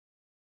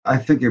I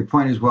think your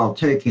point is well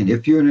taken.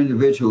 If you're an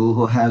individual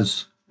who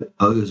has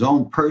his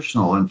own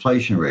personal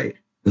inflation rate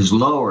is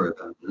lower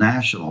than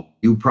national,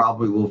 you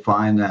probably will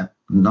find that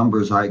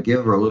numbers I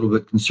give are a little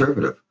bit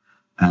conservative,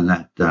 and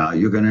that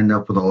you're going to end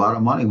up with a lot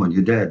of money when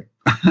you're dead.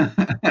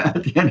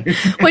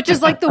 Which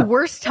is like the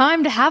worst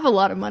time to have a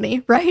lot of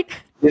money, right?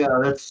 Yeah,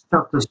 that's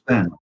tough to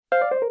spend.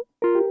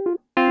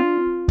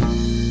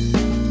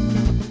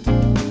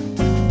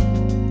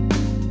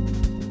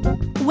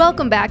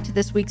 Welcome back to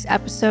this week's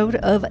episode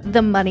of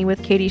The Money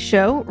with Katie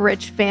Show,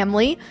 Rich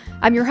Family.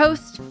 I'm your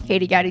host,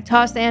 Katie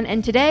Gaddy-Tossan,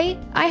 and today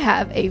I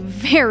have a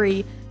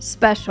very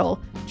special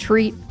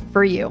treat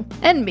for you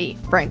and me,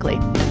 frankly.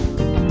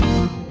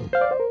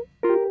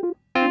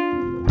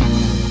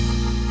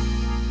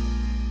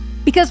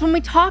 Because when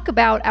we talk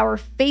about our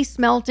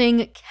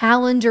face-melting,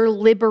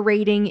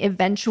 calendar-liberating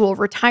eventual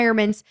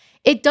retirements,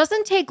 it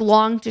doesn't take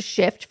long to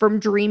shift from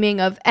dreaming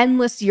of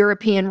endless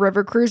European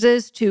river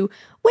cruises to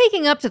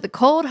waking up to the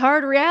cold,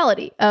 hard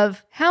reality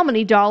of how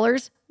many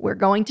dollars we're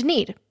going to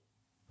need.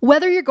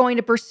 Whether you're going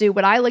to pursue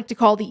what I like to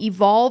call the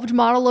evolved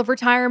model of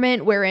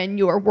retirement, wherein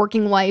your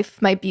working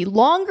life might be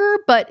longer,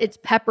 but it's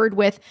peppered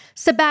with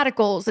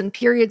sabbaticals and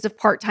periods of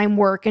part-time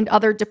work and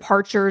other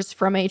departures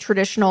from a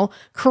traditional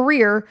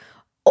career,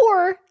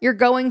 or you're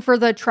going for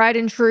the tried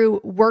and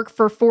true work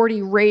for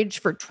 40, rage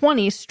for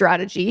 20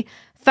 strategy,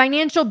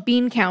 financial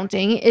bean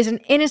counting is an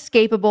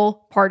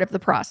inescapable part of the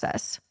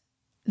process.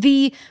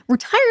 The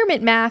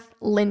retirement math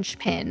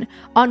linchpin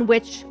on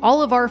which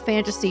all of our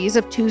fantasies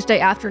of Tuesday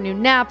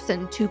afternoon naps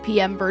and 2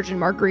 p.m. virgin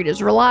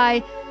margaritas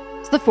rely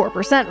is the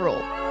 4%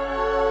 rule.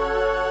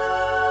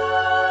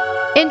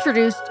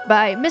 Introduced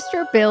by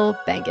Mr. Bill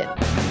Bengen.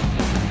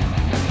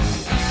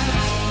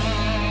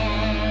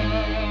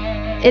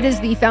 It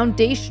is the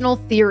foundational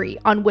theory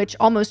on which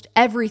almost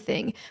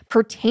everything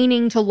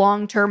pertaining to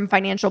long-term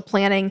financial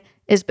planning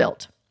is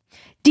built.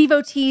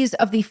 Devotees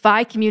of the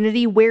FI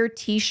community wear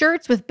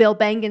t-shirts with Bill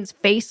Bengen's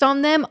face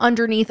on them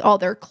underneath all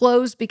their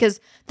clothes because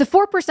the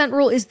 4%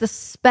 rule is the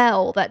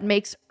spell that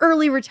makes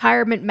early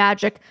retirement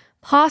magic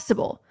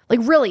possible. Like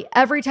really,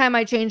 every time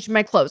I change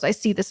my clothes, I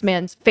see this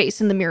man's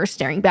face in the mirror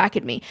staring back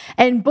at me.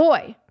 And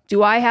boy,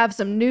 do I have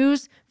some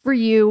news for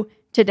you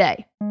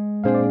today.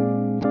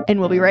 And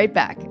we'll be right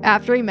back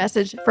after a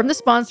message from the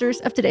sponsors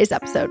of today's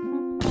episode.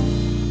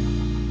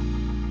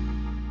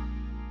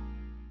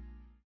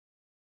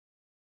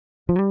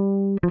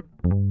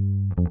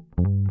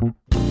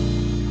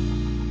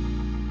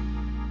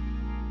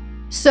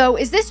 So,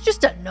 is this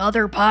just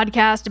another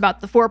podcast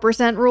about the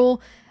 4%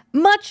 rule?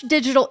 Much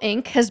digital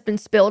ink has been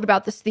spilled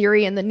about this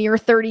theory in the near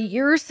 30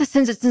 years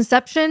since its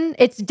inception.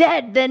 It's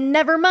dead, then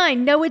never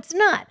mind. No, it's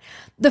not.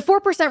 The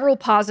 4% rule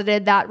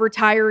posited that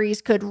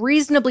retirees could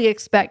reasonably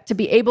expect to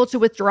be able to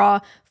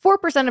withdraw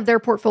 4% of their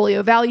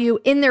portfolio value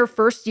in their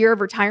first year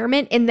of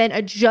retirement and then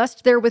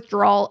adjust their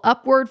withdrawal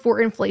upward for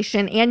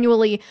inflation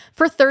annually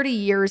for 30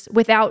 years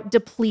without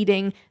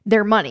depleting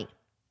their money.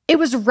 It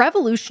was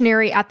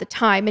revolutionary at the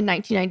time in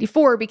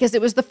 1994 because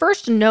it was the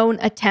first known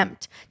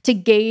attempt to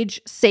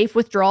gauge safe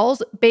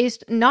withdrawals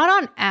based not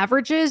on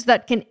averages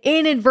that can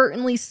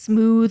inadvertently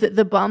smooth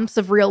the bumps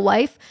of real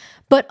life,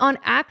 but on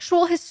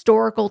actual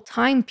historical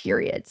time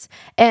periods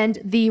and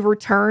the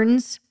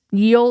returns,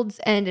 yields,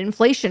 and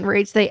inflation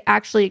rates they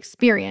actually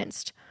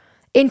experienced.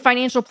 In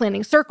financial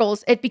planning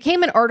circles, it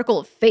became an article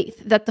of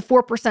faith that the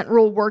 4%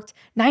 rule worked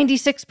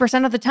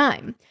 96% of the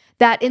time,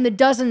 that in the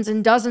dozens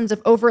and dozens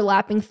of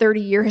overlapping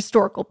 30-year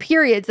historical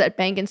periods that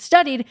Bengen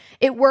studied,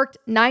 it worked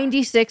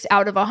 96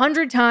 out of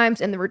 100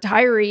 times and the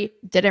retiree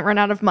didn't run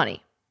out of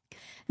money.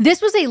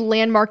 This was a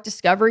landmark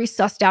discovery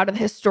sussed out of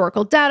the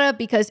historical data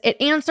because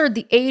it answered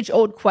the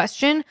age-old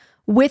question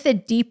with a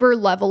deeper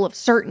level of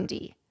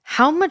certainty.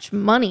 How much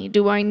money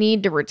do I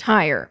need to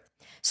retire?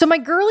 So my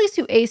girlies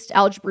who aced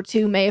Algebra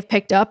 2 may have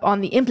picked up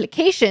on the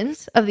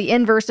implications of the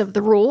inverse of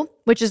the rule,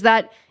 which is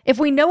that if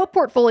we know a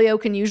portfolio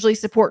can usually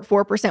support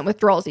 4%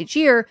 withdrawals each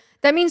year,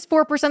 that means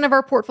 4% of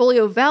our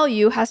portfolio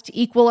value has to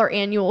equal our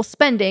annual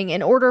spending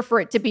in order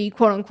for it to be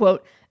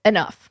quote-unquote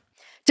enough.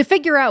 To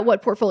figure out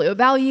what portfolio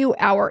value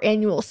our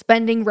annual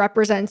spending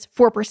represents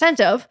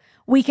 4% of,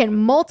 we can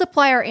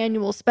multiply our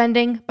annual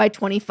spending by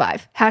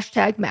 25.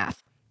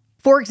 #math.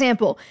 For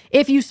example,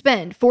 if you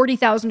spend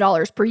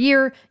 $40,000 per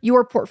year,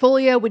 your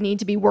portfolio would need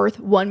to be worth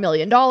 $1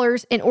 million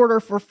in order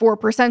for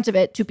 4% of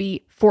it to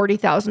be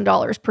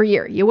 $40,000 per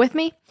year. You with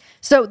me?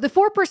 So the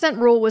 4%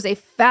 rule was a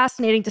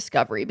fascinating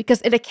discovery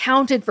because it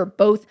accounted for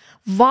both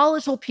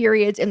volatile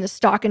periods in the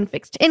stock and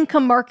fixed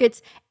income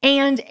markets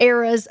and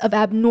eras of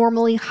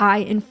abnormally high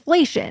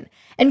inflation.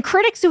 And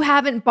critics who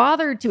haven't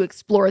bothered to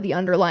explore the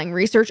underlying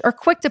research are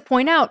quick to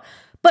point out,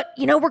 but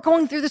we're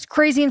going through this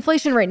crazy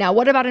inflation right now.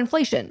 What about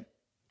inflation?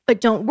 But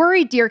don't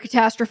worry, dear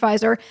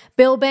catastrophizer,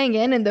 Bill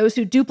Bengen and those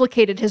who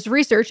duplicated his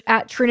research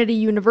at Trinity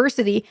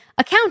University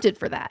accounted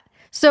for that.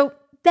 So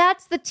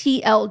that's the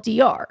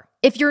TLDR.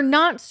 If you're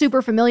not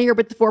super familiar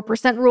with the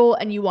 4% rule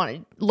and you want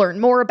to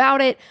learn more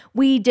about it,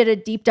 we did a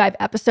deep dive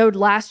episode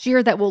last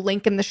year that we'll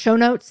link in the show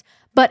notes.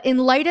 But in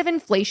light of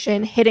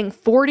inflation hitting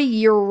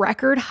 40-year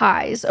record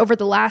highs over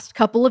the last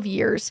couple of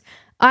years,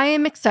 I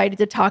am excited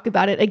to talk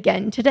about it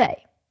again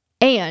today.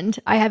 And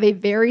I have a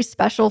very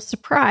special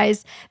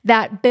surprise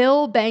that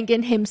Bill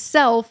Bengen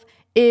himself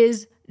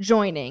is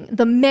joining.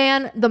 The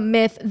man, the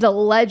myth, the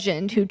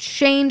legend who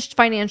changed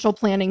financial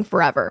planning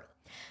forever.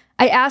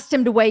 I asked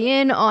him to weigh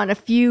in on a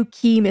few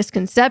key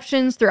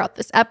misconceptions throughout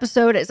this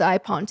episode as I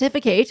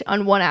pontificate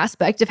on one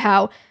aspect of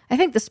how I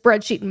think the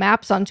spreadsheet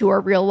maps onto our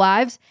real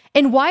lives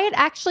and why it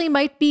actually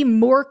might be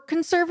more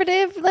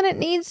conservative than it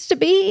needs to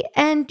be.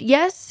 And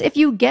yes, if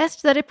you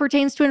guessed that it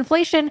pertains to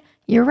inflation,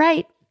 you're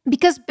right.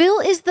 Because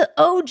Bill is the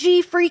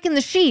OG freak in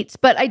the sheets,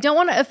 but I don't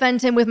want to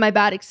offend him with my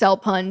bad Excel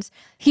puns.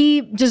 He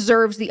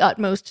deserves the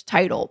utmost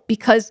title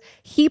because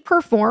he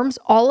performs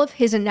all of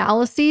his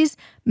analyses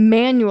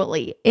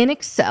manually in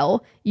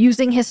Excel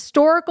using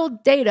historical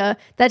data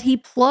that he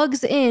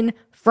plugs in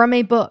from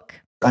a book.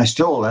 That's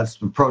the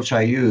approach I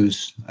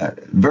use.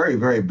 Very,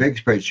 very big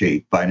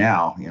spreadsheet by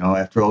now.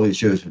 After all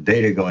these years of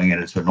data going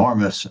in, it's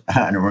enormous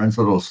and it runs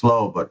a little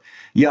slow. But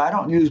yeah, I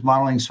don't use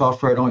modeling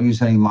software. I don't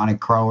use any Monte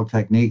Carlo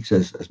techniques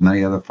as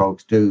many other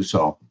folks do.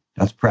 So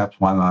that's perhaps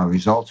why my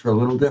results are a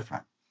little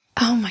different.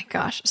 Oh my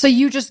gosh. So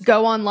you just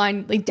go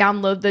online,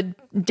 download the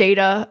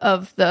data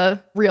of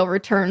the real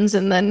returns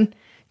and then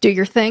do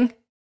your thing?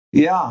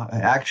 Yeah,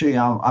 actually,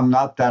 I'm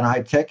not that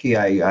high techy.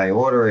 I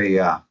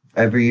order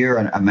every year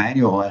a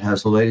manual that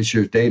has the latest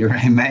year's data, and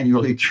I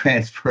manually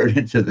transfer it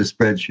into the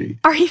spreadsheet.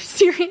 Are you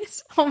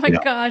serious? Oh my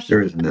gosh.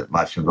 There isn't that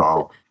much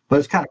involved, but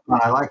it's kind of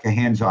fun. I like a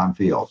hands-on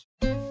feel.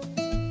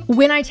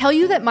 When I tell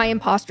you that my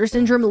imposter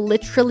syndrome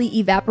literally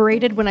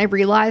evaporated when I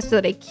realized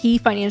that a key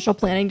financial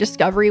planning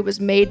discovery was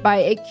made by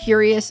a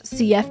curious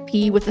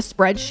CFP with a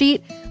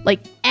spreadsheet,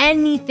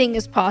 anything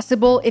is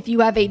possible if you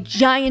have a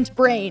giant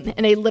brain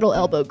and a little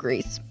elbow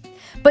grease.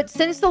 But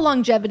since the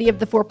longevity of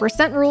the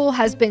 4% rule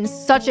has been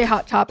such a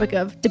hot topic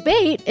of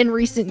debate in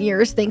recent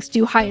years thanks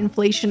to high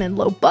inflation and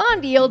low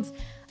bond yields,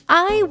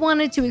 I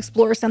wanted to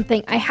explore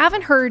something I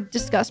haven't heard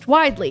discussed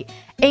widely.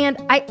 And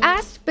I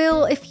asked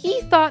Bill if he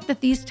thought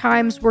that these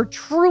times were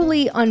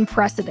truly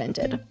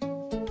unprecedented.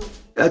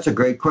 That's a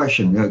great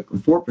question. The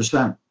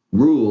 4%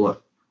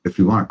 rule, if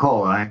you want to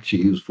call it, I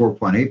actually use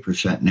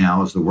 4.8%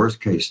 now as the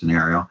worst case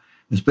scenario.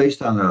 It's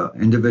based on an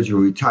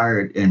individual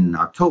retired in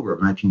October of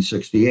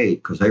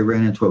 1968 because they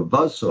ran into a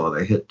buzzsaw.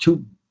 They hit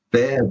two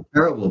bad,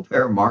 terrible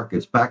bear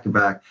markets back to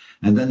back,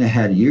 and then they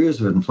had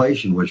years of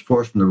inflation, which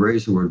forced them to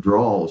raise their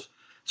withdrawals.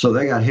 So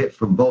they got hit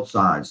from both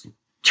sides.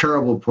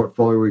 Terrible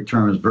portfolio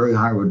returns, very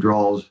high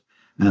withdrawals,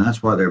 and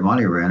that's why their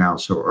money ran out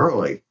so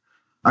early.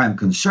 I'm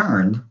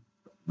concerned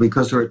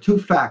because there are two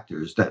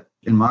factors that,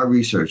 in my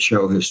research,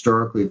 show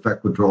historically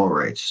affect withdrawal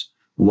rates.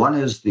 One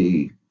is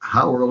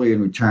how early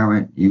in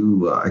retirement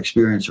you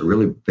experience a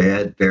really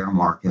bad bear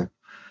market.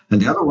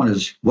 And the other one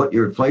is what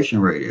your inflation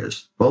rate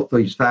is. Both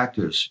these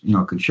factors,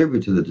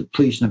 contribute to the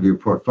depletion of your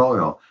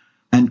portfolio.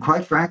 And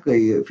quite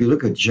frankly, if you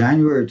look at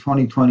January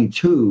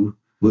 2022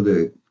 with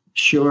a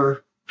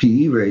Shiller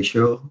PE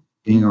ratio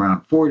being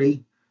around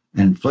 40,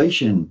 and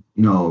inflation,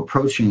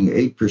 approaching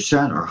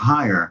 8% or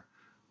higher,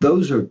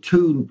 those are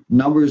two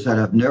numbers that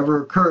have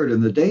never occurred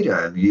in the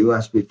data in the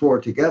U.S.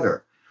 before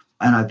together.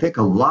 And I think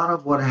a lot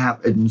of what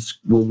happens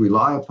will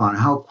rely upon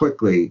how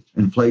quickly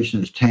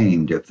inflation is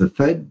tamed. If the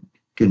Fed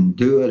can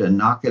do it and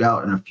knock it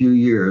out in a few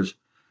years,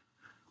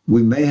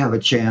 we may have a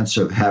chance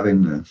of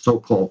having the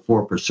so-called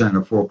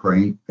 4% or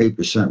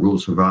 4.8% rule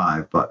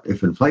survive. But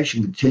if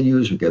inflation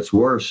continues or gets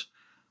worse,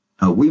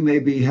 we may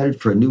be headed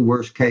for a new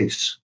worst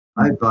case.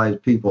 I advise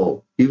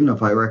people, even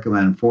if I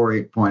recommend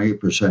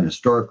 8.8%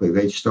 historically,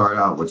 they start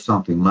out with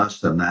something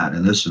less than that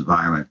in this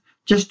environment,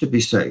 just to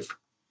be safe,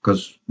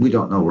 because we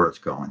don't know where it's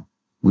going.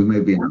 We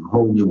may be in a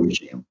whole new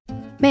regime.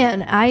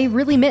 Man, I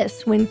really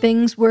miss when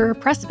things were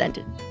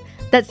precedented.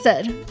 That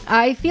said,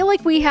 I feel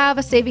like we have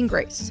a saving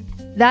grace.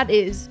 That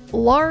is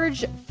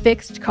large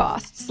fixed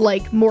costs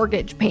like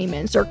mortgage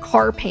payments or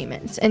car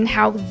payments and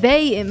how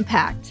they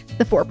impact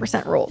the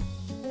 4% rule.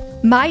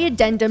 My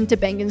addendum to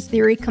Bengen's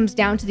theory comes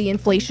down to the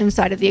inflation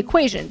side of the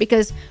equation,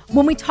 because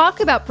when we talk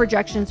about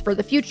projections for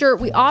the future,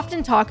 we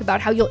often talk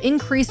about how you'll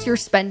increase your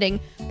spending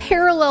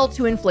parallel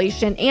to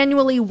inflation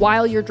annually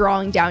while you're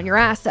drawing down your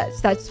assets.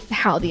 That's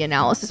how the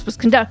analysis was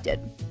conducted.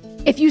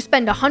 If you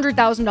spend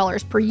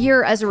 $100,000 per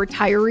year as a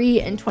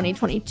retiree in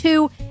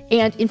 2022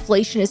 and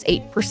inflation is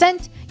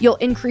 8%, you'll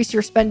increase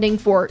your spending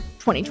for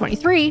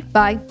 2023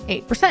 by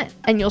 8%,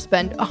 and you'll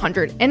spend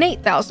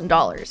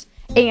 $108,000.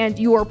 And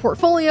your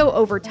portfolio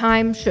over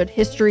time, should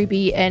history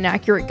be an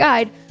accurate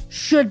guide,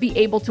 should be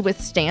able to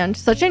withstand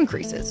such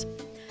increases.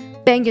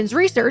 Bengen's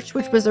research,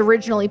 which was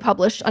originally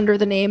published under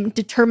the name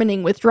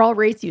Determining Withdrawal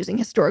Rates Using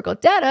Historical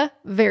Data,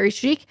 very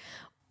chic,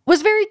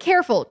 was very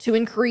careful to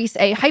increase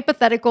a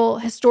hypothetical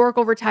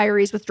historical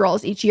retiree's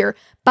withdrawals each year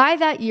by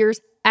that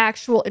year's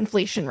actual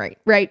inflation rate,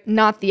 right?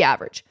 Not the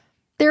average.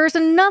 There is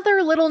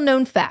another little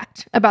known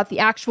fact about the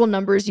actual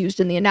numbers used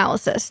in the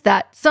analysis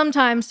that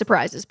sometimes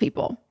surprises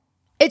people.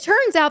 It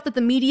turns out that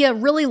the media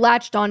really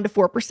latched on to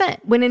 4%,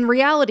 when in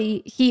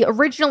reality, he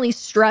originally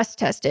stress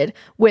tested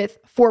with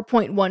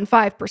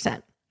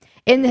 4.15%.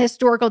 In the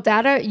historical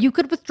data, you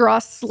could withdraw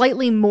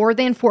slightly more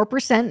than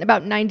 4%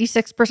 about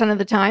 96% of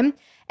the time,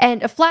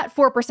 and a flat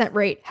 4%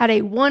 rate had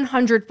a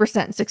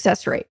 100%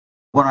 success rate.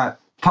 When I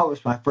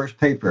published my first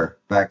paper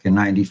back in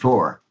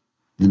 94,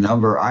 the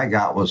number I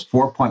got was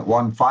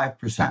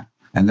 4.15%.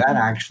 And that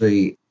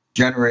actually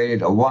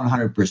generated a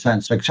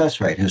 100% success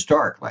rate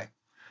historically.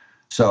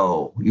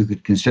 So you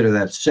could consider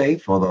that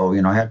safe, although,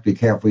 I have to be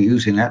careful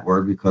using that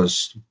word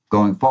because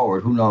going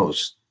forward, who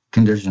knows,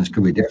 conditions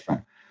could be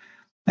different.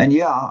 And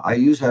yeah, I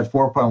use that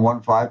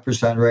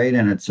 4.15% rate,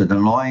 and it's an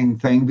annoying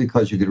thing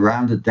because you could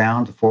round it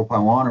down to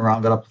 4.1 or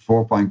round it up to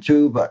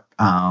 4.2, but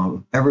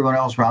everyone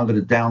else rounded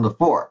it down to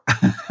 4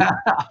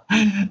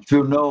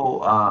 through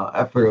no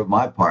effort of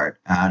my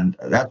part. And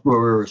that's where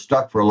we were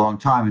stuck for a long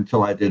time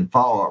until I did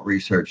follow-up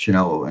research, in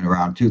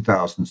around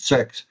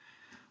 2006,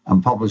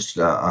 and published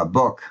a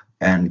book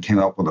and came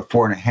up with a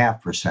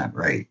 4.5%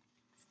 rate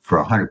for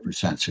a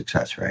 100%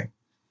 success rate,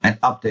 and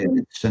updated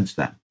it since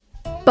then.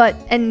 But,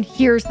 and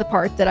here's the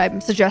part that I'm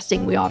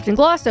suggesting we often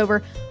gloss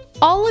over,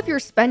 all of your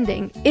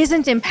spending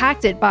isn't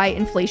impacted by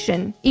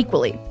inflation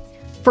equally.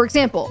 For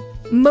example,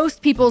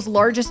 most people's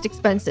largest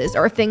expenses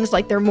are things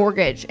like their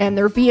mortgage and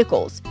their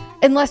vehicles,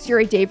 unless you're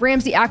a Dave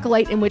Ramsey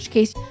acolyte, in which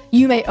case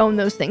you may own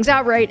those things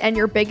outright and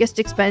your biggest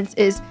expense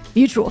is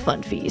mutual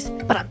fund fees.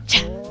 But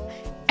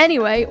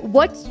anyway,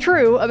 what's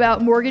true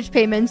about mortgage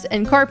payments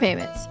and car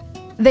payments?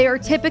 They are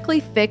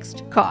typically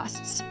fixed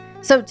costs.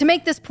 So to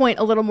make this point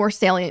a little more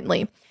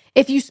saliently,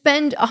 if you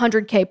spend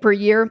 $100K per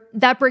year,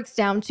 that breaks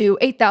down to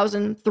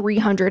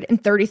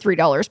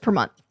 $8,333 per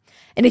month.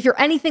 And if you're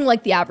anything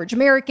like the average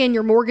American,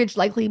 your mortgage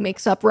likely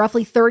makes up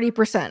roughly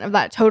 30% of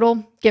that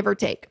total, give or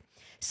take.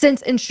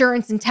 Since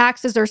insurance and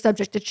taxes are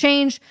subject to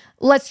change,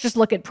 let's just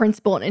look at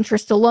principal and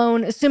interest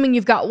alone, assuming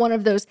you've got one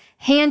of those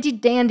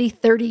handy-dandy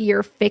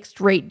 30-year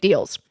fixed-rate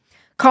deals.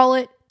 Call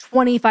it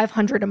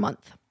 $2,500 a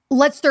month.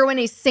 Let's throw in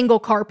a single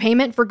car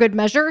payment for good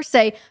measure,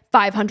 say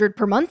 $500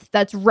 per month.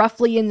 That's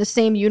roughly in the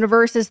same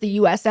universe as the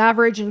US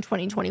average in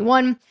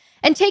 2021.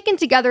 And taken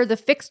together, the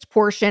fixed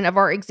portion of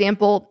our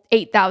example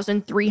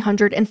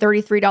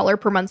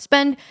 $8,333 per month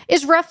spend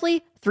is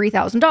roughly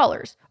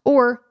 $3,000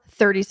 or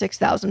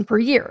 $36,000 per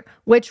year,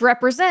 which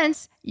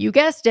represents, you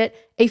guessed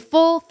it, a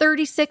full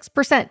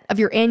 36% of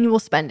your annual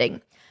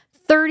spending.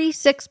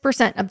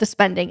 36% of the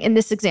spending in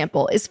this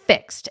example is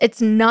fixed.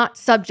 It's not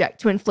subject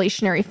to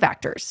inflationary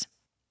factors.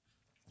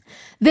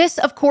 This,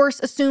 of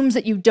course, assumes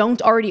that you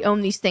don't already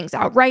own these things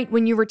outright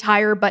when you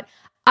retire, but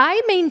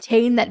I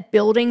maintain that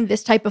building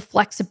this type of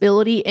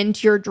flexibility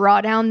into your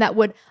drawdown that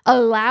would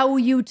allow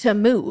you to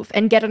move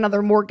and get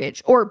another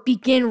mortgage, or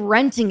begin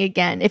renting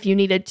again if you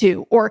needed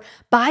to, or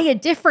buy a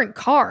different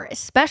car,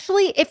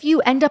 especially if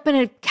you end up in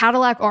a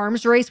Cadillac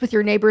arms race with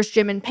your neighbors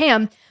Jim and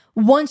Pam.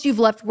 Once you've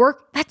left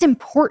work, that's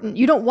important.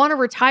 You don't want to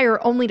retire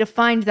only to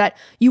find that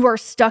you are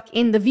stuck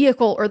in the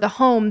vehicle or the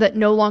home that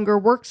no longer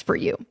works for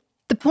you.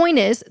 The point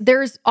is,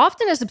 there's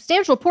often a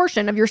substantial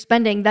portion of your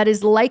spending that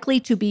is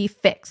likely to be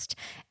fixed.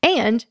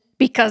 And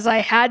because I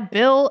had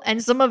Bill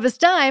and some of his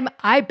time,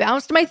 I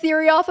bounced my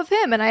theory off of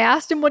him and I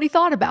asked him what he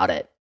thought about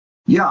it.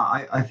 Yeah,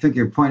 I think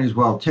your point is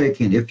well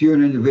taken. If you're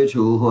an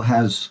individual who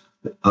has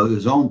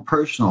his own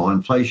personal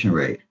inflation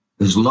rate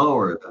is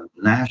lower than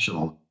the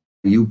national,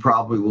 you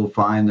probably will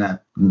find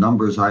that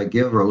numbers I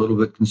give are a little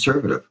bit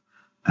conservative,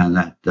 and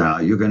that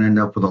you're going to end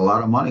up with a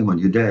lot of money when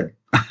you're dead.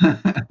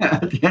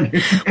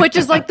 Which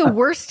is like the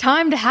worst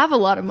time to have a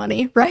lot of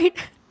money, right?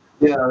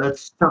 Yeah,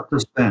 that's tough to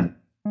spend.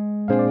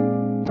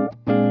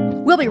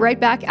 We'll be right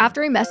back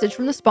after a message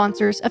from the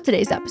sponsors of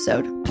today's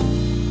episode.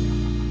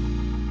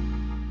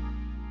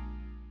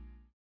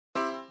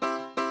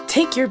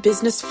 Take your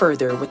business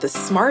further with the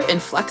smart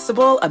and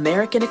flexible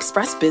American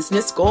Express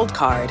Business Gold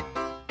Card.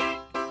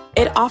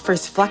 It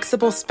offers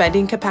flexible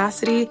spending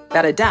capacity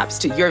that adapts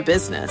to your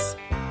business.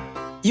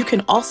 You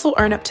can also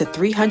earn up to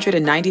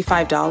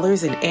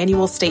 $395 in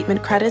annual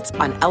statement credits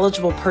on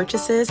eligible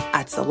purchases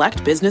at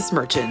select business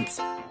merchants.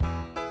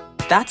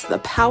 That's the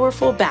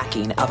powerful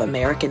backing of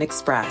American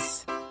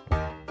Express.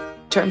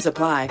 Terms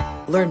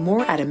apply. Learn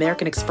more at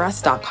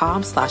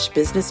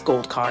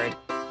americanexpress.com/businessgoldcard.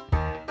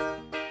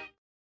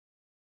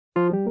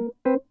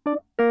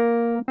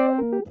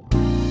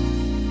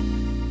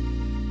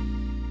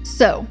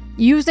 So,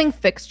 using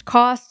fixed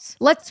costs,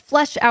 let's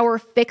flesh our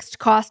fixed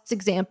costs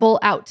example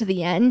out to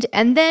the end,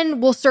 and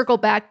then we'll circle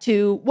back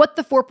to what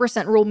the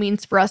 4% rule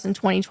means for us in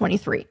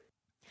 2023.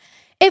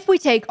 If we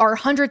take our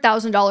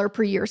 $100,000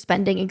 per year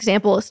spending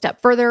example a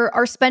step further,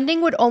 our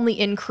spending would only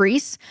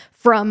increase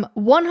from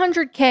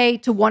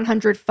 $100K to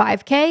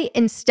 $105K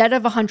instead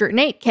of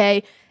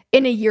 $108K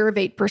in a year of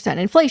 8%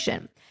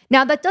 inflation.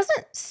 Now, that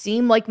doesn't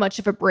seem like much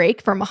of a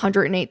break from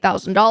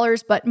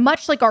 $108,000, but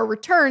much like our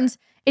returns,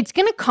 it's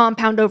going to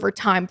compound over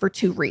time for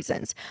two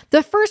reasons.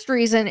 The first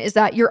reason is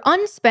that your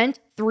unspent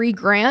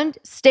 $3,000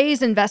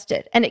 stays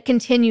invested and it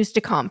continues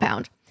to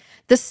compound.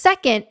 The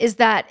second is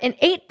that an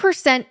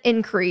 8%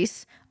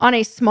 increase on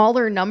a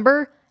smaller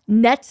number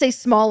nets a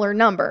smaller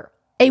number.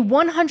 A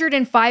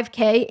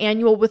 $105K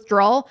annual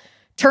withdrawal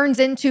turns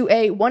into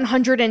a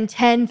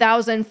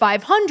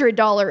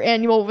 $110,500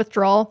 annual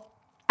withdrawal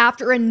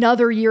after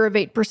another year of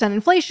 8%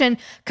 inflation,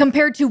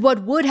 compared to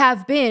what would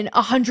have been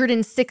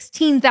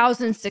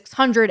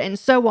 $116,600 and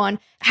so on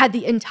had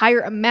the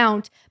entire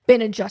amount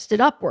been adjusted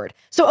upward.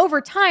 So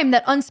over time,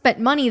 that unspent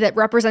money that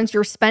represents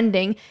your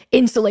spending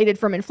insulated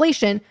from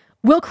inflation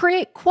will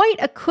create quite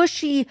a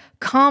cushy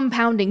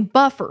compounding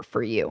buffer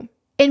for you.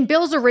 In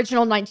Bill's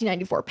original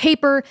 1994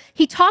 paper,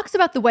 he talks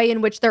about the way in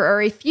which there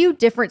are a few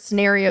different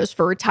scenarios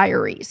for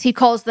retirees. He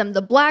calls them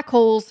the black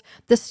holes,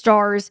 the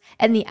stars,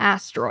 and the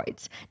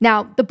asteroids.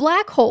 Now, the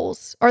black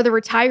holes are the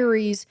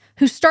retirees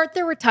who start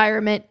their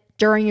retirement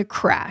during a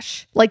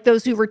crash, like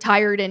those who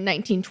retired in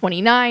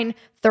 1929,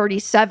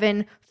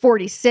 37,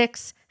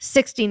 46,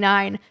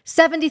 69,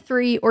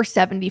 73, or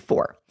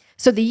 74.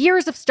 So the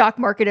years of stock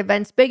market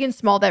events, big and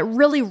small, that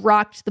really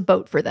rocked the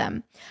boat for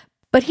them.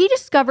 But he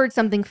discovered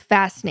something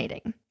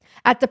fascinating.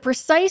 At the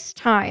precise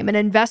time an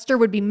investor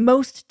would be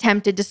most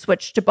tempted to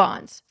switch to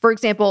bonds, for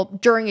example,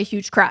 during a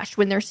huge crash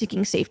when they're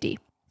seeking safety,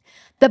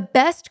 the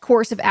best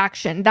course of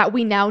action that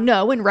we now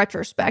know in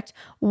retrospect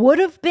would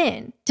have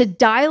been to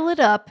dial it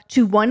up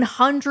to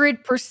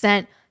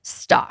 100%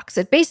 stocks.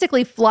 It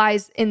basically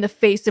flies in the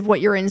face of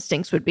what your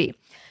instincts would be.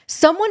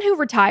 Someone who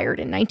retired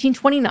in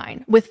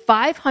 1929 with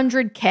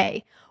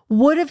 $500K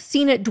would have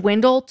seen it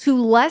dwindle to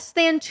less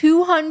than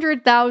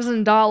 $200,000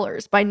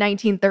 by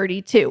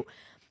 1932.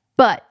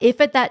 But if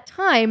at that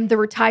time the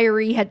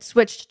retiree had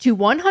switched to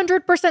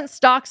 100%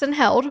 stocks and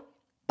held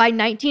by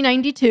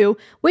 1992,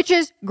 which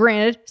is,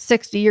 granted,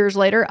 60 years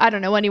later, I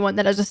don't know anyone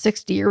that has a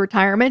 60-year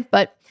retirement,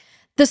 but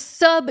the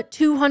sub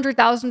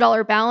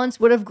 $200,000 balance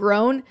would have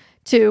grown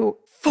to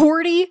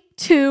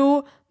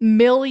 $42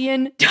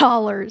 million.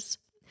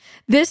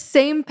 This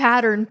same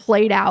pattern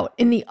played out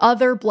in the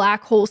other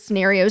black hole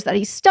scenarios that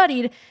he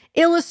studied,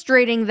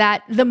 illustrating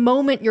that the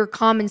moment your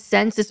common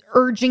sense is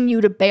urging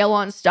you to bail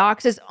on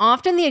stocks is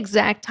often the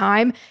exact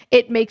time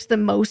it makes the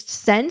most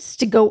sense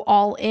to go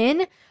all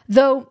in,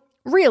 though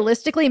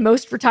realistically,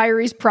 most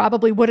retirees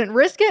probably wouldn't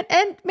risk it,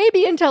 and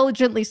maybe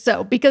intelligently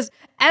so, because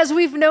as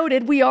we've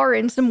noted, we are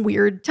in some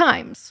weird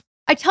times.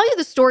 I tell you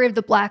the story of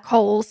the black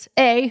holes,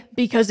 A,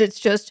 because it's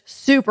just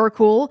super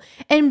cool,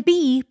 and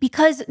B,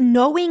 because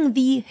knowing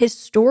the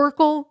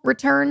historical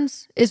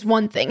returns is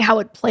one thing, how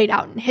it played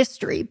out in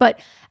history, but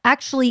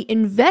actually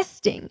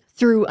investing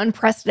through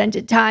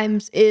unprecedented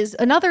times is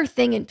another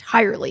thing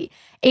entirely.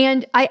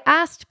 And I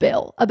asked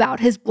Bill about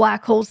his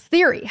black holes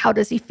theory. How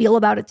does he feel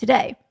about it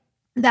today?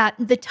 That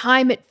the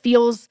time it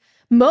feels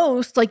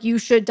most like you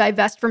should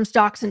divest from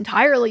stocks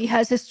entirely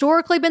has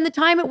historically been the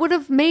time it would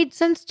have made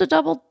sense to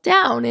double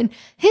down. And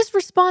his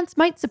response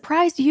might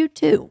surprise you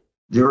too.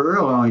 There are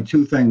really only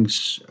two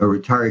things a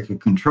retiree can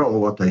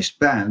control: what they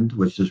spend,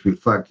 which is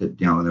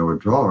reflected, in their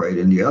withdrawal rate,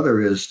 and the other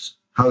is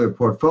how their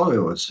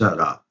portfolio is set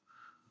up.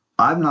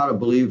 I'm not a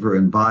believer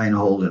in buy and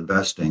hold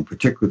investing,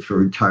 particularly for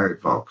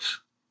retired folks.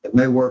 It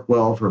may work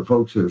well for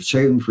folks who are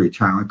saving for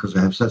retirement because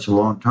they have such a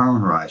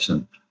long-term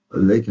horizon.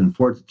 They can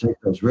afford to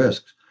take those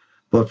risks.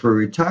 But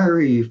for a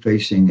retiree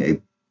facing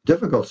a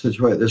difficult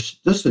situation,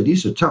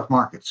 these are tough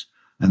markets,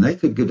 and they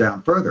could go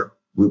down further.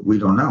 We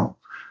don't know.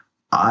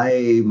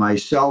 I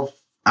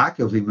myself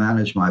actively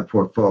manage my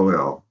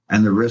portfolio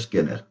and the risk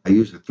in it. I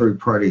use a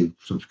third-party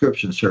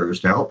subscription service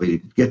to help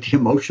me get the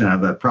emotion out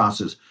of that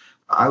process.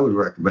 I would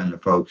recommend to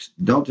folks,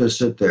 don't just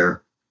sit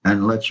there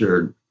and let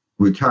your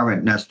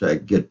retirement nest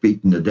egg get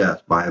beaten to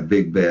death by a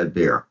big bad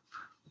bear.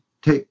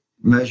 Take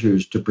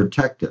measures to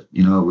protect it,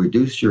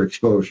 reduce your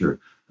exposure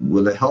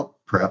with the help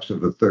perhaps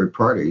of a third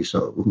party,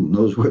 so who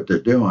knows what they're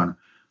doing,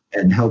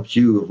 and helps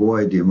you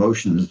avoid the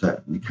emotions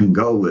that can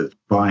go with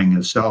buying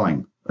and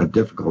selling at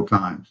difficult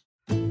times.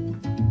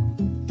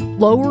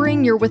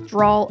 Lowering your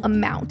withdrawal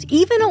amount,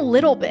 even a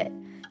little bit,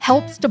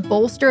 helps to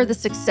bolster the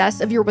success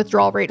of your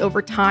withdrawal rate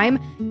over time,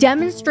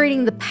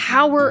 demonstrating the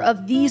power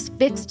of these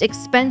fixed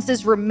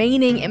expenses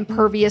remaining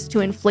impervious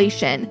to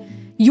inflation.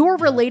 Your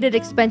related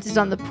expenses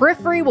on the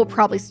periphery will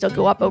probably still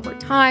go up over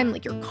time,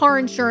 like your car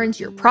insurance,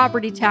 your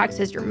property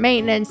taxes, your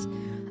maintenance,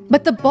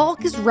 but the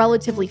bulk is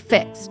relatively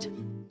fixed.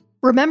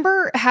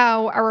 Remember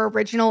how our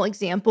original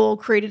example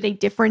created a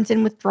difference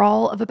in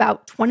withdrawal of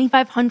about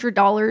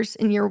 $2,500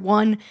 in year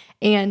one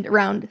and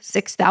around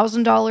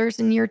 $6,000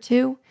 in year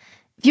two?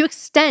 If you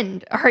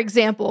extend our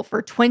example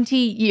for 20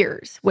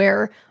 years,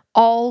 where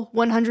all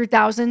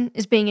 100,000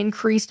 is being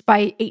increased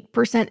by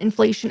 8%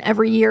 inflation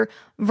every year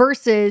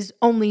versus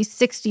only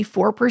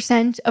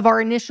 64% of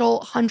our initial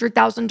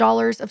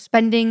 $100,000 of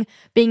spending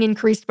being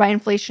increased by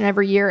inflation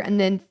every year, and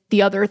then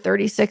the other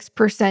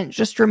 36%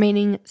 just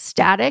remaining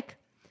static,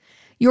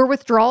 your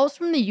withdrawals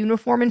from the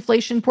uniform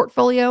inflation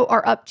portfolio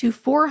are up to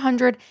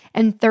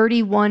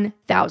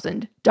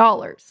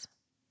 $431,000,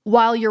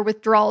 while your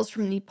withdrawals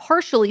from the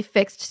partially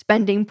fixed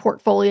spending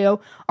portfolio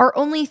are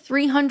only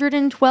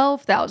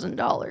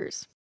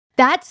 $312,000.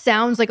 That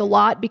sounds like a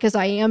lot because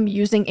I am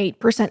using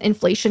 8%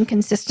 inflation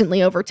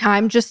consistently over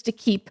time just to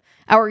keep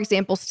our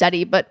example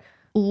steady. But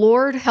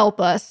Lord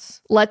help us,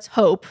 let's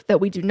hope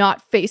that we do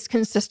not face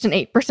consistent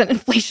 8%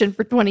 inflation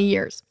for 20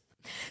 years.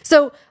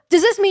 So,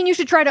 does this mean you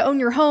should try to own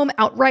your home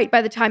outright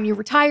by the time you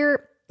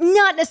retire?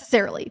 Not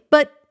necessarily,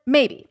 but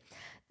maybe.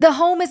 The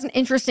home is an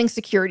interesting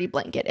security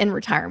blanket in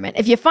retirement.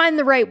 If you find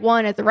the right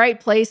one at the right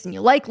place and you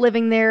like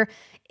living there,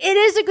 it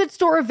is a good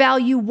store of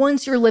value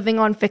once you're living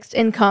on fixed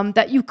income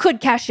that you could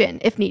cash in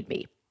if need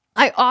be.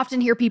 I often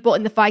hear people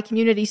in the FI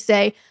community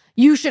say,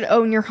 you should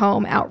own your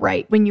home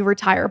outright when you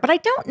retire, but I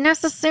don't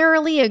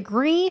necessarily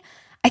agree.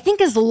 I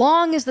think as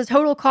long as the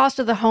total cost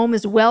of the home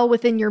is well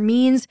within your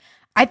means,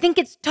 I think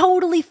it's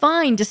totally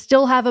fine to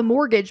still have a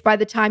mortgage by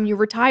the time you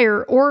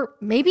retire, or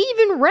maybe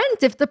even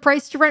rent if the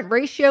price to rent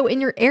ratio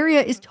in your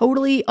area is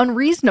totally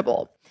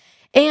unreasonable.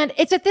 And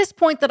it's at this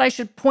point that I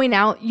should point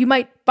out you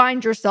might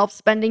find yourself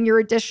spending your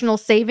additional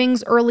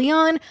savings early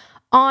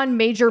on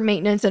major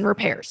maintenance and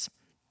repairs.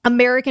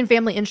 American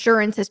Family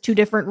Insurance has two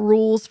different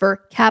rules for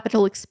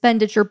capital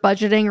expenditure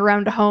budgeting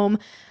around a home.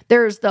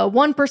 There's the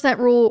 1%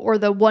 rule or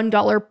the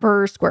 $1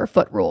 per square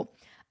foot rule.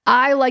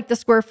 I like the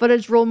square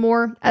footage rule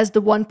more, as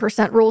the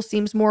 1% rule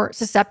seems more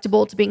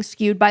susceptible to being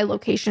skewed by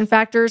location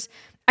factors.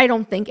 I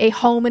don't think a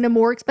home in a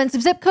more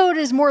expensive zip code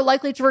is more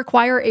likely to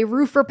require a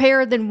roof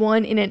repair than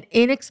one in an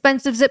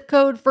inexpensive zip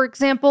code, for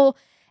example.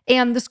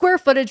 And the square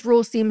footage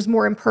rule seems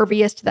more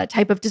impervious to that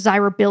type of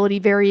desirability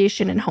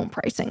variation in home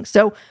pricing.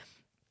 So,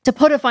 to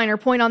put a finer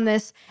point on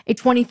this, a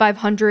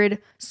 2,500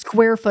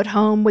 square foot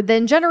home would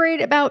then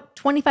generate about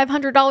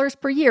 $2,500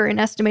 per year in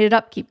estimated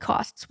upkeep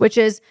costs, which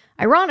is,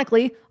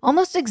 ironically,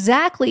 almost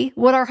exactly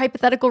what our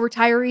hypothetical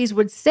retirees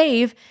would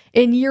save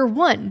in year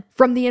one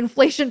from the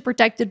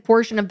inflation-protected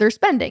portion of their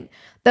spending.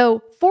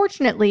 Though,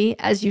 fortunately,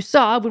 as you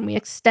saw when we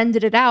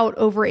extended it out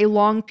over a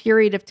long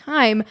period of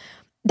time,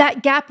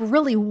 that gap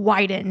really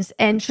widens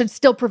and should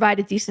still provide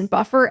a decent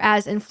buffer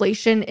as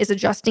inflation is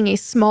adjusting a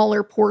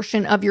smaller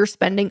portion of your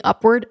spending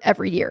upward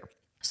every year.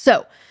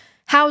 So,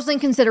 housing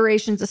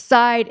considerations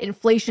aside,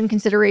 inflation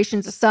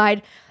considerations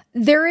aside,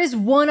 there is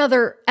one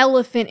other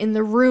elephant in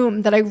the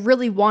room that I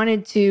really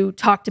wanted to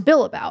talk to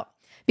Bill about,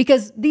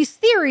 because these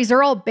theories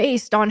are all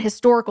based on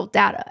historical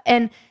data,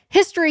 and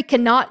history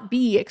cannot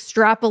be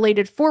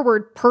extrapolated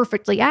forward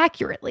perfectly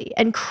accurately.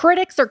 And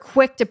critics are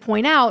quick to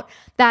point out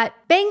that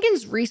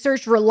Bengen's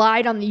research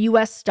relied on the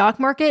US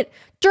stock market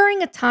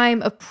during a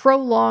time of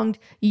prolonged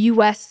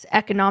US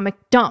economic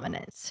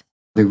dominance.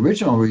 The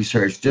original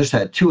research just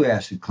had two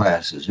asset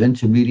classes: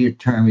 intermediate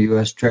term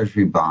US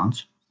Treasury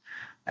bonds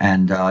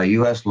and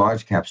US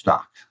large cap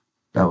stocks.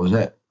 That was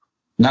it.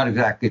 Not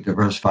exactly a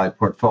diversified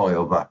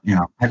portfolio, but,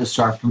 had to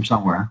start from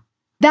somewhere.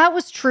 That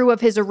was true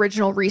of his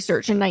original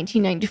research in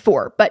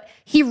 1994, but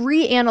he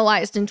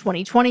reanalyzed in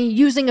 2020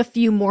 using a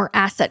few more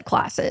asset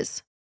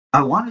classes.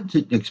 I wanted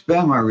to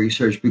expand my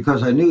research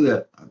because I knew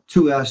that a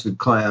two asset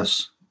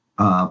class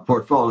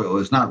portfolio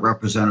is not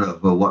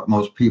representative of what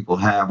most people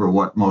have or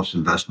what most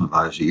investment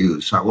advisors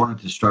use. So I wanted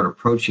to start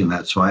approaching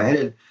that. So I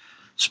added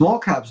small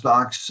cap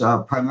stocks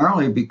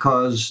primarily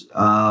because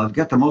I've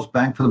got the most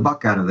bang for the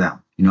buck out of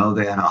them.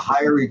 They had a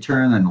higher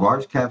return than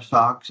large cap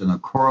stocks, and the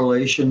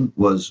correlation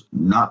was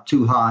not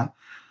too high.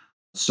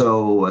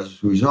 So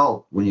as a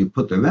result, when you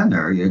put them in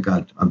there, you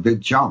got a big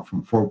jump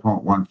from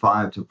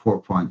 4.15 to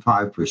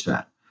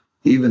 4.5%.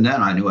 Even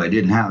then, I knew I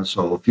didn't have it.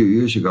 So a few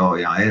years ago,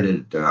 I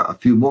added a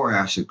few more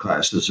asset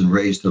classes and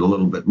raised it a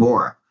little bit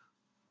more.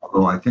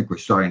 Although I think we're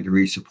starting to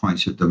reach the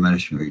points of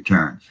diminishing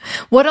returns.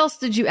 What else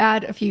did you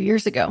add a few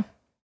years ago?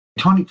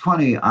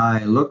 2020,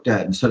 I looked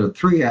at, instead of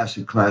three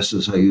asset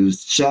classes, I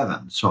used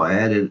seven. So I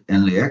added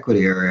in the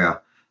equity area,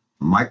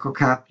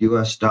 microcap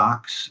US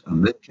stocks,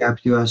 mid-cap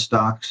US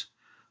stocks,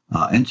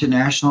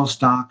 international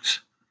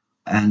stocks,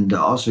 and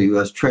also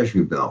US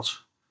Treasury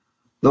bills.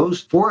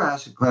 Those four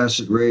asset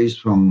classes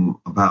raised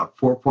from about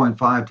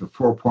 4.5 to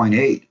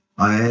 4.8.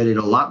 I added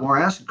a lot more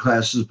asset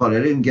classes, but I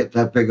didn't get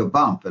that big a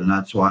bump. And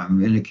that's why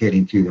I'm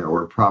indicating to you that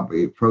we're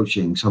probably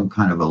approaching some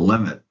kind of a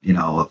limit,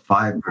 of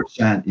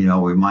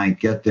 5%. We might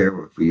get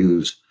there if we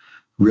use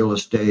real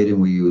estate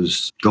and we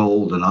use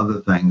gold and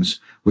other things,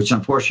 which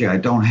unfortunately I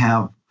don't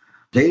have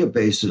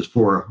databases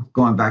for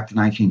going back to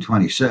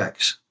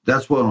 1926.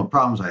 That's one of the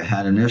problems I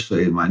had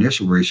initially in my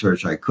initial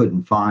research. I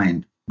couldn't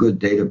find good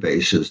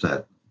databases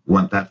that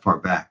went that far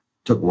back.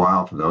 It took a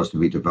while for those to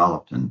be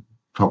developed and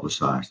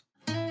publicized.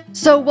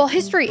 So while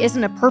history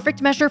isn't a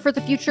perfect measure for the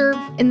future,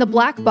 in the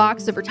black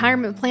box of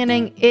retirement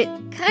planning, it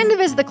kind of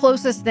is the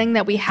closest thing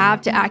that we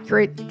have to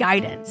accurate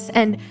guidance.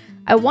 And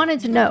I wanted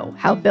to know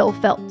how Bill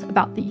felt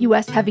about the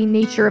U.S. heavy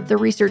nature of the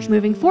research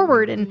moving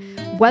forward and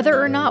whether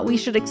or not we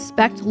should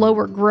expect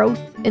lower growth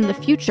in the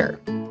future.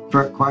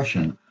 Fair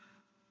question.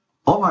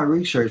 All my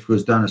research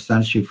was done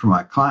essentially for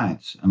my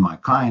clients, and my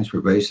clients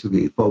were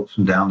basically folks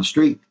from down the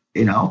street,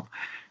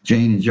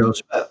 Jane and Joe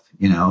Smith,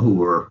 who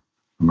were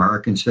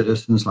American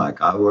citizens like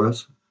I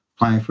was,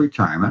 planning for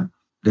retirement.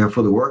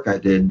 Therefore, the work I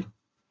did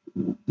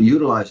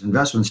utilized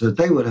investments that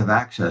they would have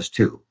access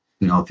to.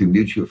 through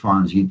mutual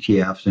funds,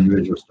 ETFs,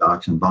 individual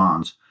stocks, and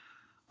bonds.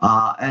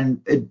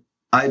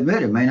 I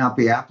admit it may not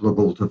be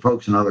applicable to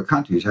folks in other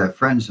countries. I have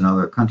friends in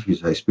other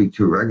countries I speak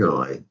to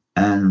regularly,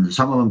 and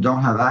some of them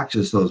don't have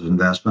access to those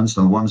investments.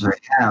 The ones I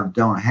have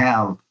don't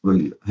have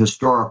the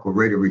historical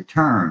rate of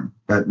return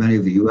that many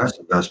of the U.S.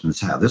 investments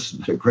have. This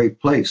has been a great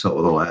place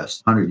over the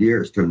last 100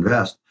 years to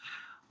invest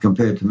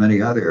compared to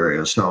many other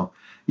areas. So,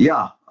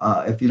 yeah,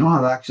 if you don't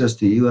have access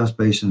to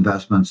U.S.-based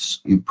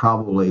investments, you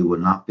probably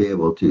would not be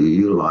able to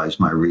utilize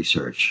my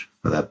research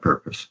for that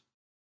purpose.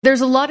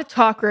 There's a lot of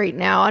talk right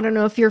now. I don't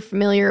know if you're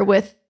familiar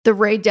with the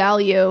Ray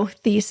Dalio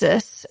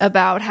thesis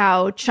about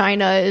how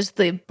China is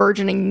the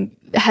burgeoning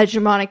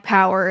hegemonic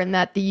power and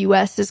that the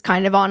U.S. is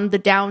kind of on the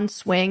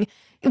downswing.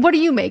 What do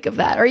you make of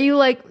that? Are you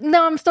like,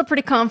 no, I'm still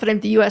pretty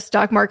confident the U.S.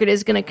 stock market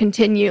is going to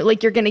continue,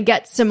 like you're going to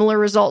get similar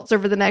results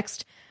over the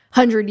next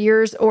 100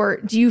 years? Or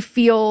do you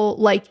feel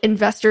like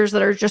investors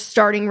that are just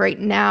starting right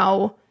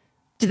now,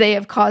 do they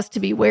have cause to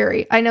be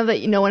wary? I know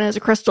that no one has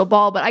a crystal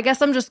ball, but I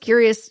guess I'm just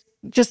curious,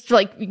 just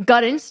like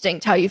gut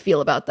instinct, how you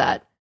feel about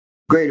that.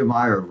 Great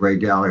admirer of Ray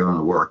Dalio and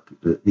the work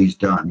that he's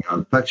done.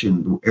 Especially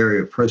in the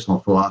area of personal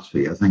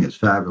philosophy, I think it's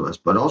fabulous.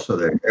 But also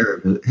the area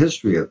of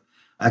history of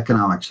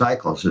economic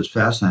cycles is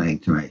fascinating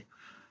to me.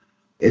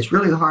 It's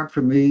really hard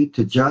for me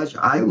to judge.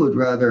 I would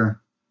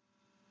rather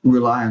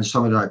rely on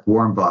somebody like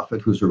Warren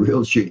Buffett, who's a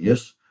real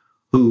genius,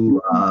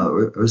 who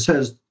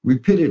says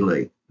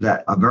repeatedly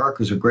that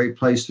America is a great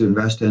place to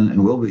invest in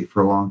and will be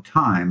for a long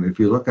time. If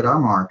you look at our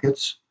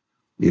markets,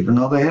 even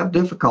though they have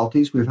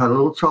difficulties, we've had a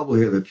little trouble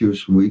here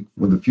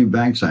with a few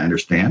banks, I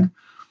understand.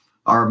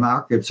 Our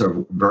markets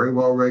are very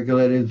well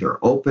regulated.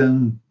 They're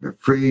open. They're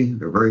free.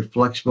 They're very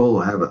flexible.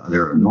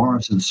 They're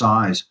enormous in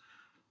size.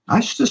 I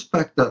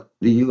suspect that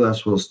the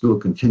U.S. will still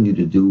continue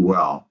to do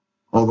well,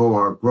 although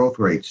our growth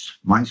rates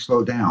might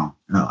slow down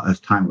as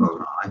time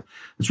goes on.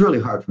 It's really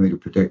hard for me to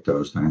predict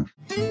those things.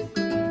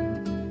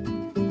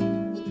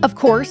 Of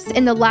course,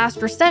 in the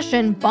last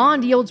recession,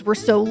 bond yields were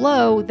so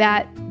low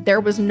that there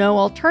was no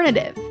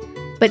alternative.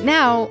 But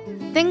now,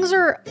 things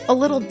are a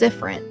little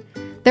different.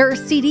 There are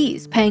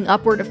CDs paying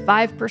upward of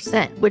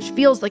 5%, which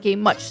feels like a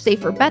much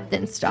safer bet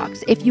than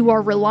stocks if you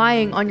are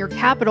relying on your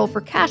capital for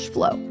cash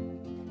flow.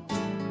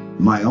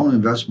 My own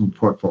investment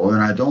portfolio,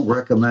 and I don't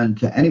recommend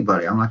to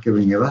anybody, I'm not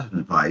giving you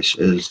investment advice,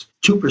 is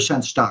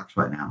 2% stocks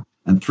right now,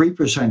 and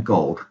 3%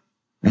 gold,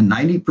 and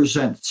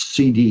 90%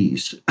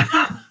 CDs.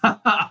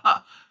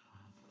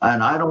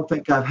 And I don't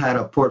think I've had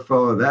a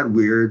portfolio that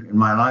weird in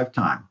my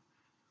lifetime.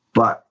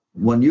 But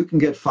when you can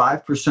get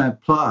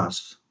 5%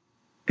 plus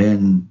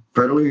in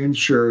federally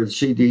insured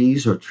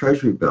CDs or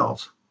treasury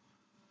bills,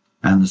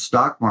 and the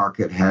stock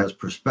market has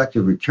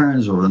prospective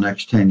returns over the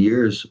next 10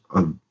 years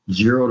of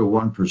 0 to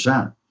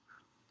 1%,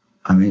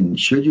 I mean,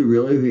 should you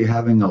really be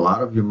having a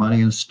lot of your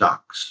money in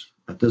stocks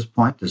at this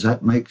point? Does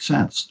that make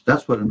sense?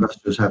 That's what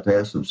investors have to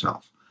ask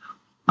themselves.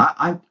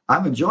 I'm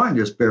enjoying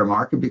this bear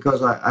market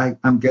because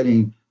I'm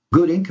getting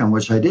good income,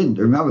 which I didn't.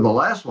 Remember, the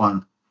last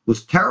one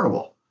was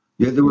terrible.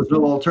 There was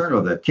no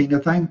alternative, that Tina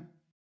thing.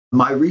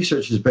 My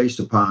research is based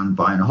upon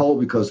buy and hold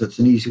because it's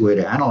an easy way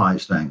to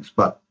analyze things,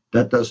 but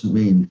that doesn't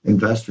mean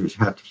investors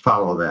have to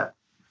follow that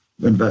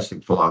investing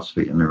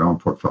philosophy in their own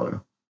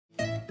portfolio.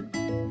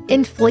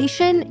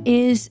 Inflation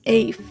is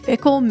a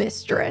fickle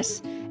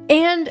mistress,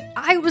 and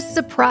I was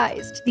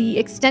surprised the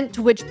extent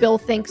to which Bill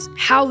thinks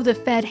how the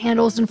Fed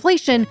handles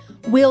inflation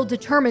will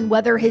determine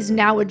whether his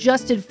now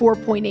adjusted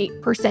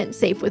 4.8%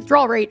 safe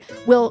withdrawal rate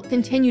will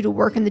continue to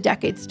work in the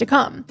decades to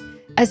come.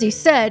 As he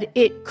said,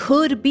 it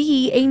could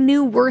be a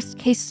new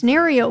worst-case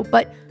scenario,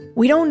 but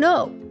we don't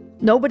know.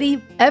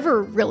 Nobody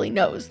ever really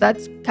knows.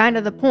 That's kind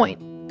of the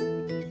point.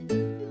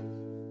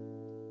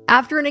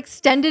 After an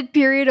extended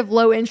period of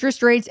low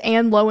interest rates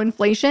and low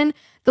inflation,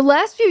 the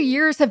last few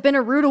years have been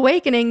a rude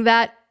awakening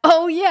that,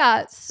 oh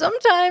yeah,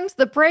 sometimes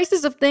the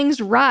prices of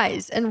things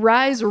rise and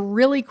rise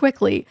really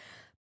quickly.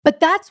 But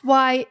that's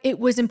why it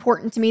was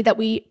important to me that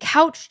we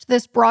couched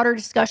this broader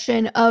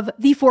discussion of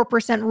the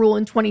 4% rule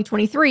in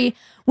 2023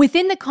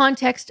 within the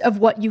context of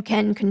what you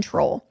can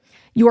control,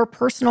 your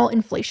personal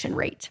inflation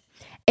rate.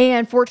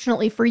 And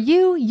fortunately for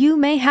you, you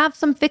may have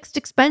some fixed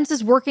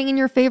expenses working in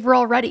your favor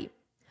already.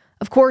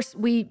 Of course,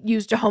 we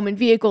used a home and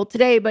vehicle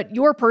today, but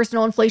your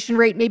personal inflation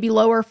rate may be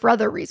lower for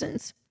other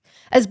reasons.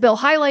 As Bill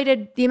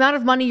highlighted, the amount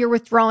of money you're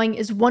withdrawing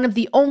is one of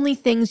the only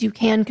things you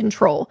can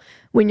control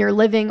when you're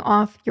living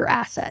off your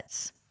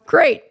assets.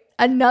 Great.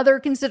 Another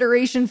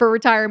consideration for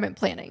retirement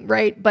planning,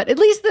 right? But at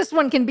least this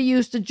one can be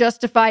used to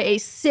justify a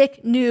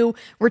sick new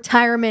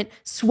retirement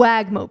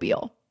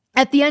swagmobile.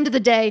 At the end of the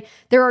day,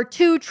 there are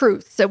two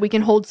truths that we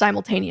can hold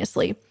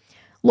simultaneously.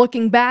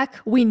 Looking back,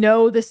 we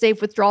know the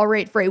safe withdrawal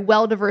rate for a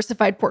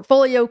well-diversified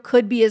portfolio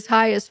could be as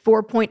high as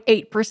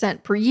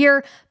 4.8% per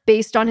year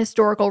based on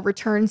historical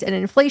returns and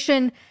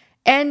inflation.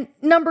 And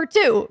number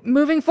two,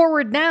 moving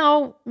forward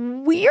now,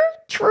 we're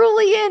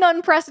truly in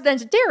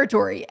unprecedented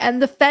territory,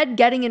 and the Fed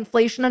getting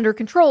inflation under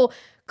control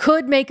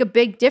could make a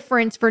big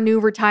difference for new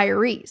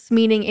retirees,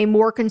 meaning a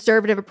more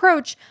conservative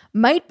approach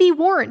might be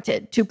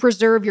warranted to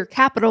preserve your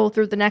capital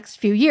through the next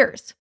few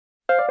years.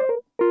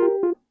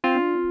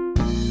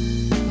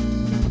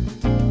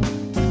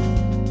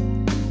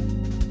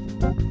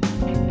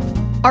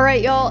 All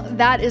right, y'all,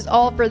 that is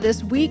all for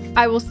this week.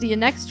 I will see you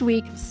next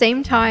week,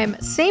 same time,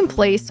 same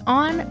place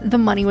on The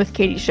Money with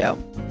Katie show.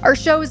 Our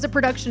show is a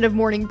production of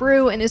Morning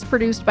Brew and is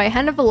produced by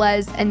Henna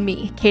Velez and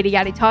me, Katie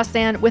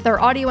Gatti-Tossan, with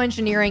our audio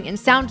engineering and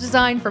sound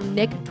design from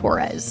Nick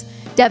Torres.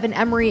 Devin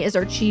Emery is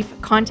our chief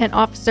content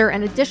officer,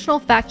 and additional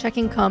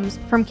fact-checking comes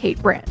from Kate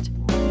Brandt.